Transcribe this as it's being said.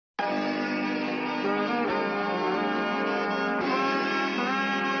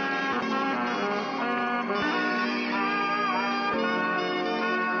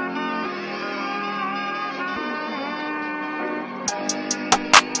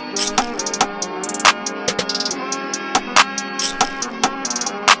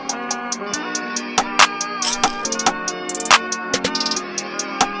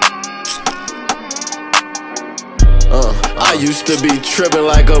used to be tripping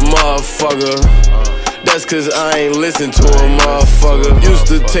like a motherfucker. That's cause I ain't listen to a motherfucker. Used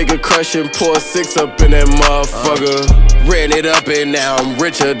to take a crush and pour 6 up in that motherfucker. Ran it up and now I'm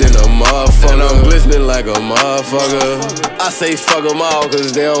richer than a motherfucker. And I'm glistening like a motherfucker. I say fuck them all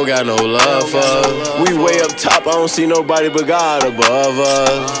cause they don't got no love for us. We way up top, I don't see nobody but God above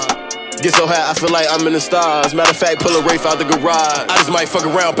us. Get so high, I feel like I'm in the stars. Matter of fact, pull a Wraith out the garage. I just might fuck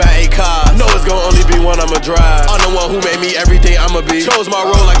around, buy 8 cars. Know it's gon' only be one I'ma drive. I'm the one who made me everything I'ma be. Chose my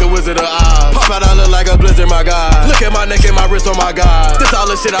role like the Wizard of Oz. Pop out, I look like a blizzard, my God. Look at my neck and my wrist, oh my God. This all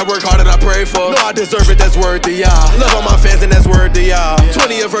the shit I work hard and I pray for. Know I deserve it, that's word to y'all. Love all my fans and that's word to y'all.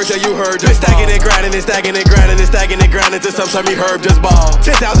 20 a verse that you heard. Been stacking and grinding and stacking and grinding and stacking and grinding till sometime he heard just ball.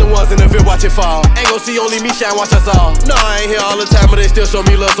 10,000 ones in the field, watch it fall. Ain't gon' see only me shine, watch us all. No, I ain't here all the time, but they still show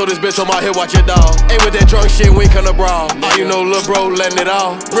me love. So this bitch on my hip, watch it dog. Ain't with that drunk shit, we ain't come to brawl. All you know, lil' bro, letting it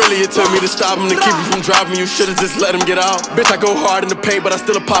off. Really, it took me to stop him, to keep him from dropping. You should've just let him get out. Bitch, I go hard in the paint, but I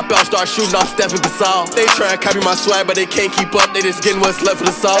still pop out. Start shooting off Steph and Gasol. They try and copy my swag, but they can't keep up. They just getting what's left for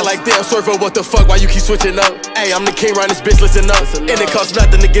the sauce. Like, damn, Surfer, what the fuck, why you keep switching up? Hey, I'm the king, right, this bitch, listen up. And it costs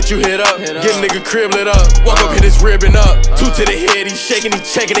nothing to get you hit up. Get a nigga crib lit up. Walk up, hit his ribbon up. 2 to the head, he's shaking, he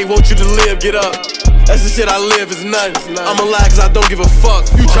checking. They want you to live, get up. That's the shit I live, it's nothing. I'ma lie cause I don't give a fuck.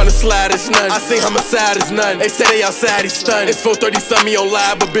 You tryna slide, it's nothing. I sing homicide, it's nothing. They say they outside, he's stunned. It's 4:30 something, me on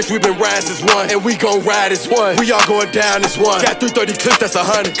live, but bitch, we been riding since 1. And we gon' ride as one. We all going down as one. Got 330 clips, that's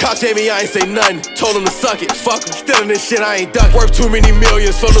 100. Cops hit me, I ain't say nothing. Told him to suck it, fuck him. Stealing this shit, I ain't ducking. Worth too many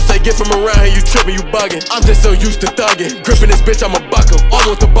millions, so don't say get from around here, you tripping, you bugging. I'm just so used to thugging. Gripping this bitch, I'ma buck him. All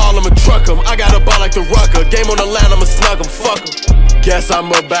with the ball, I'ma truck him. I got a ball like the Rucker. Game on the line, I'ma snug him, fuck him. Guess I'm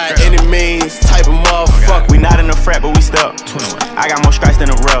a by any means type of motherfucker. We not in the frat, but we stuck. I got more strikes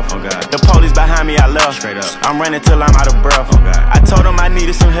than a rough. The police behind me, I left. I'm running till I'm out of breath. I told them I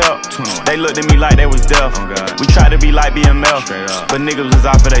needed some help. They looked at me like they was deaf. We tried to be like BML, but niggas was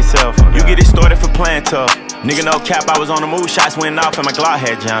out for theyself. You get it started for playing tough. Nigga, no cap, I was on the move. Shots went off and my Glock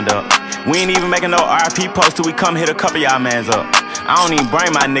had jammed up. We ain't even making no RP post till we come hit a couple y'all mans up. I don't even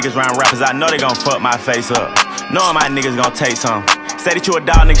bring my niggas round rappers. I know they gon' fuck my face up. Knowing my niggas gon' take some. Say that you a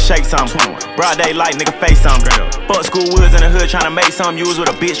dog, nigga, shake some. Broad daylight, nigga, face some. Fuck school woods in the hood tryna make some. You was with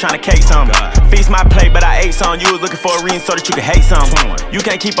a bitch tryna cake some. Feast my plate, but I ate some. You was looking for a reason so that you could hate some. You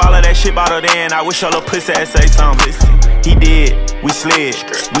can't keep all of that shit bottled in. I wish your little pussy ass say something. He did, we slid.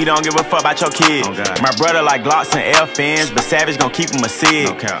 We don't give a fuck about your kid. My brother like Glocks and L-fins, but Savage gon' keep him a cig.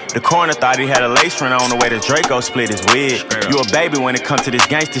 The coroner thought he had a lace front on the way that Draco split his wig. You a baby when it comes to this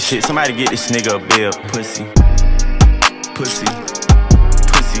gangster shit. Somebody get this nigga a bill. Pussy. Pussy.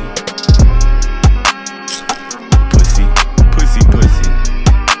 Pussy. Pussy. Pussy. Pussy.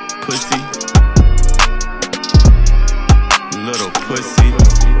 Pussy. Little pussy.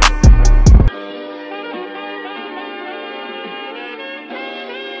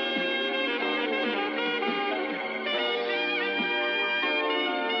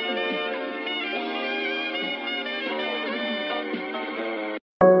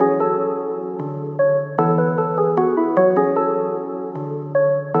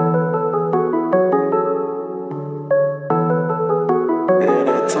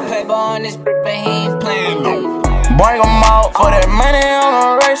 On this bitch, but he ain't playing no. Bring them out for that money on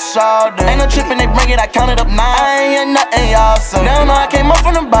the race all day. Ain't no trippin', they bring it, I counted up 9. I ain't hear nothing, y'all say. They don't know I came up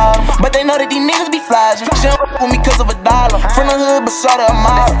from the bottom, but they know that these niggas be flashing. She don't fuck with me cause of $1. From the hood, but short of a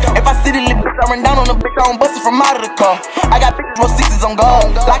mile. If I see the little bitch, I run down on the bitch, I don't bust it from out of the car. I got bitches with 6s on guard,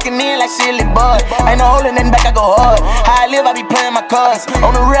 locking in like shit lit bud. Ain't no holding nothing back, I go hard. How I live, I be playing my cards.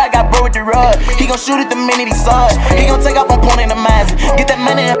 On the rear, I got bro with the rod. He gon' shoot it the minute he saw it. He gon' take off on point in the mask. Get that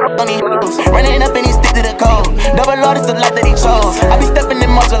money and fuck on these hoes. Running up and he stick to the code. Double Lord is the life that he chose. I be stepping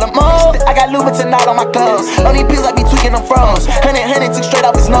in much of the mode. I got Louboutin all on my clothes. On these pills, I be tweaking them froze. 100 took straight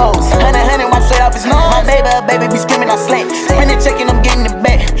off his nose. 100 wipe straight off his nose. My neighbor, baby, be screaming, I slay. Spinning, checking, I'm getting it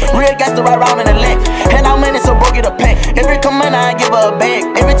back. Real gas to ride around in the leg. Hand out money, so bro, get a pack. Every come on, I give her a bag.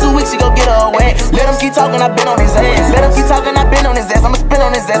 Every 2 weeks, she go get her a wax. Let him keep talking, I been on his ass. Let him keep talking, I been on his ass. I'ma spin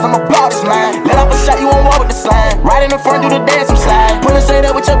on his ass, I'ma blow this line. Let off a shot, you won't walk with the slime. Right in the front, do the dance, I'm slide. Pullin' straight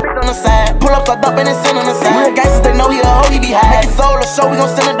up with your bitch on the side. Pull up, fucked up, and then send on the side. Real gangsters, they know he a hoe, he be high. Make it solo show, we gon'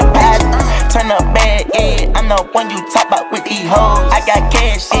 send her the pass. Turn up bad, yeah. I'm the one you talk about with these hoes. I got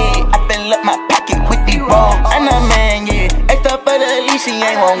cash, yeah. I fill up my pocket with these rolls. I'm the man, yeah. Extra for the leash, she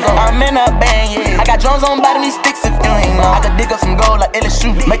ain't won't go. I'm in a band, yeah. I got drums on bottom, these sticks if you ain't know. I could dig up some gold like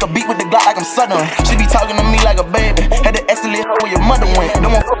Ccsju. Make a beat with the Glock like I'm Southern. She be talking to me like a baby. Had to escalate her where your mother went.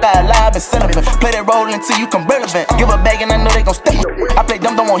 Don't want fuck out alive and celibate. Play that role until you come relevant. Give a bag and I know they gon' step it. I play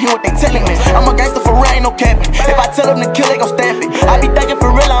dumb, don't want hear what they telling me. I'm a gangster for real, ain't no capping. If I tell them to kill, they gon' stamp it. I be thinking for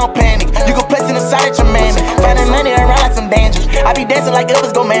real, I don't panic. You gon' place in the side at Germaine. Finding money around like some dangers. I be dancing like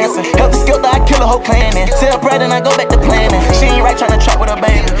Elvis go Manson. Help the skill that I kill a whole clan in. Tell Brad and I go back to planning. She ain't right tryna trap with her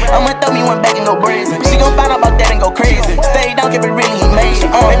baby. I'ma throw me one back and go brazen. She gon' find out about that and go crazy. Stay down, keep it really, he made it.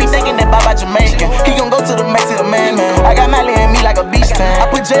 Baby thinking that Baba Jamaican. He gon' go to the Max, the man. I got Miley and me like a beach tan. I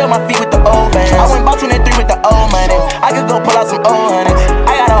put J on my feet with the old bands. I went bought 23 with the old money. I could go pull out some old honey.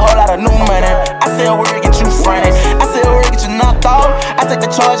 I got a whole lot of new money. I sell word to get you friends. I sell word to get you knocked off. I take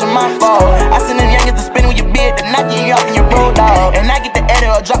the charge of my fault. I send them youngins to spin with your beard, to knock you off in your road dog. And I get the edit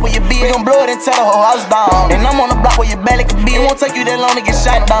or drop where your beard. We gon' blow it and tell the whole house down. And I'm on the block where your belly could be. It won't take you that long to get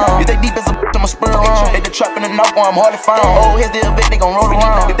shot down. If they deep as a bitch, I'ma spur around. They the trap in the knock or I'm hardly found. Oh, here's the event, they gon' roll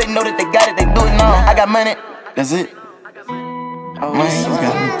around. If they know that they got it, they do it now. I got money, that's it. Oh, man, you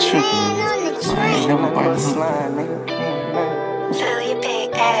got me tripping. I ain't never bought this line, nigga. Really big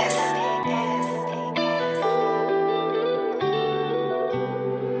ass.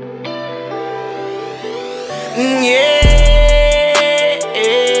 Yeah.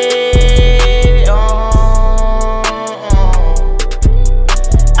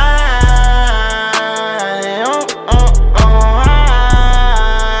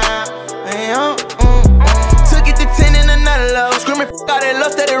 Took it to 10 in another love. Screaming all that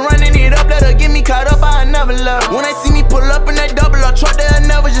love, started running it up. Let her get me caught up, I never love. When they see me pull up in that double or truck, they'll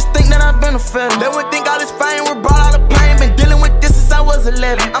never just think that I've been a felon. They would think all this fame would brought all the pain. Been dealing with this since I was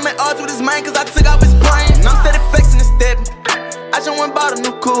 11. I'm at odds with his mind cause I took off his brain. And I'm steady flexing and stepping. I just went bought a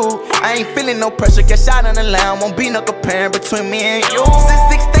new coupe. I ain't feeling no pressure, get shot on the line. Won't be no comparing between me and you.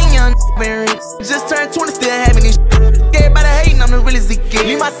 Since 16, young been rich. Just turned 20, still having this shit. Everybody hating, I'm the realest he get.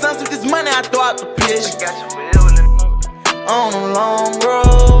 Leave my sons with this money, I throw out the pitch. On a long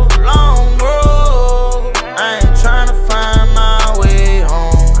road, I ain't tryna find my way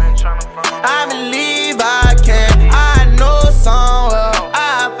home. I believe I can, I know somewhere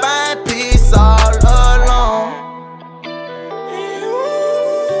I find peace all alone.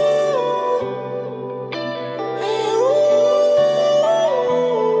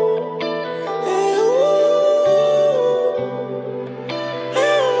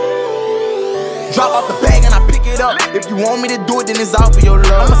 Drop off the bag and I pick it up. If you want me to do it, then it's all for your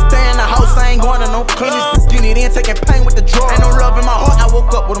love. I'ma stay in the house, I ain't going to no club. Get it in, taking pain with the drug. Ain't no love in my heart, I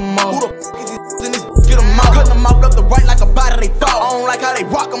woke up with a mug. Who the f is these in this? Get them out. Cut them out left to right like a body they fall. I don't like how they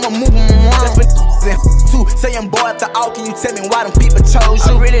rock, I'ma move them around. That's been too. Saying boy after all, can you tell me why them people chose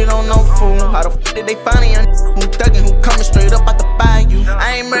you? I really don't know, fool. How the f did they find a young who thuggin', who coming straight up out the bayou?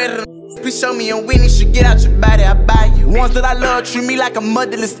 I ain't ready to please show me a witness, you get out your body, I buy you. Ones that I love treat me like a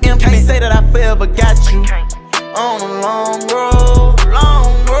motherless infant. Can't say that I forever got you.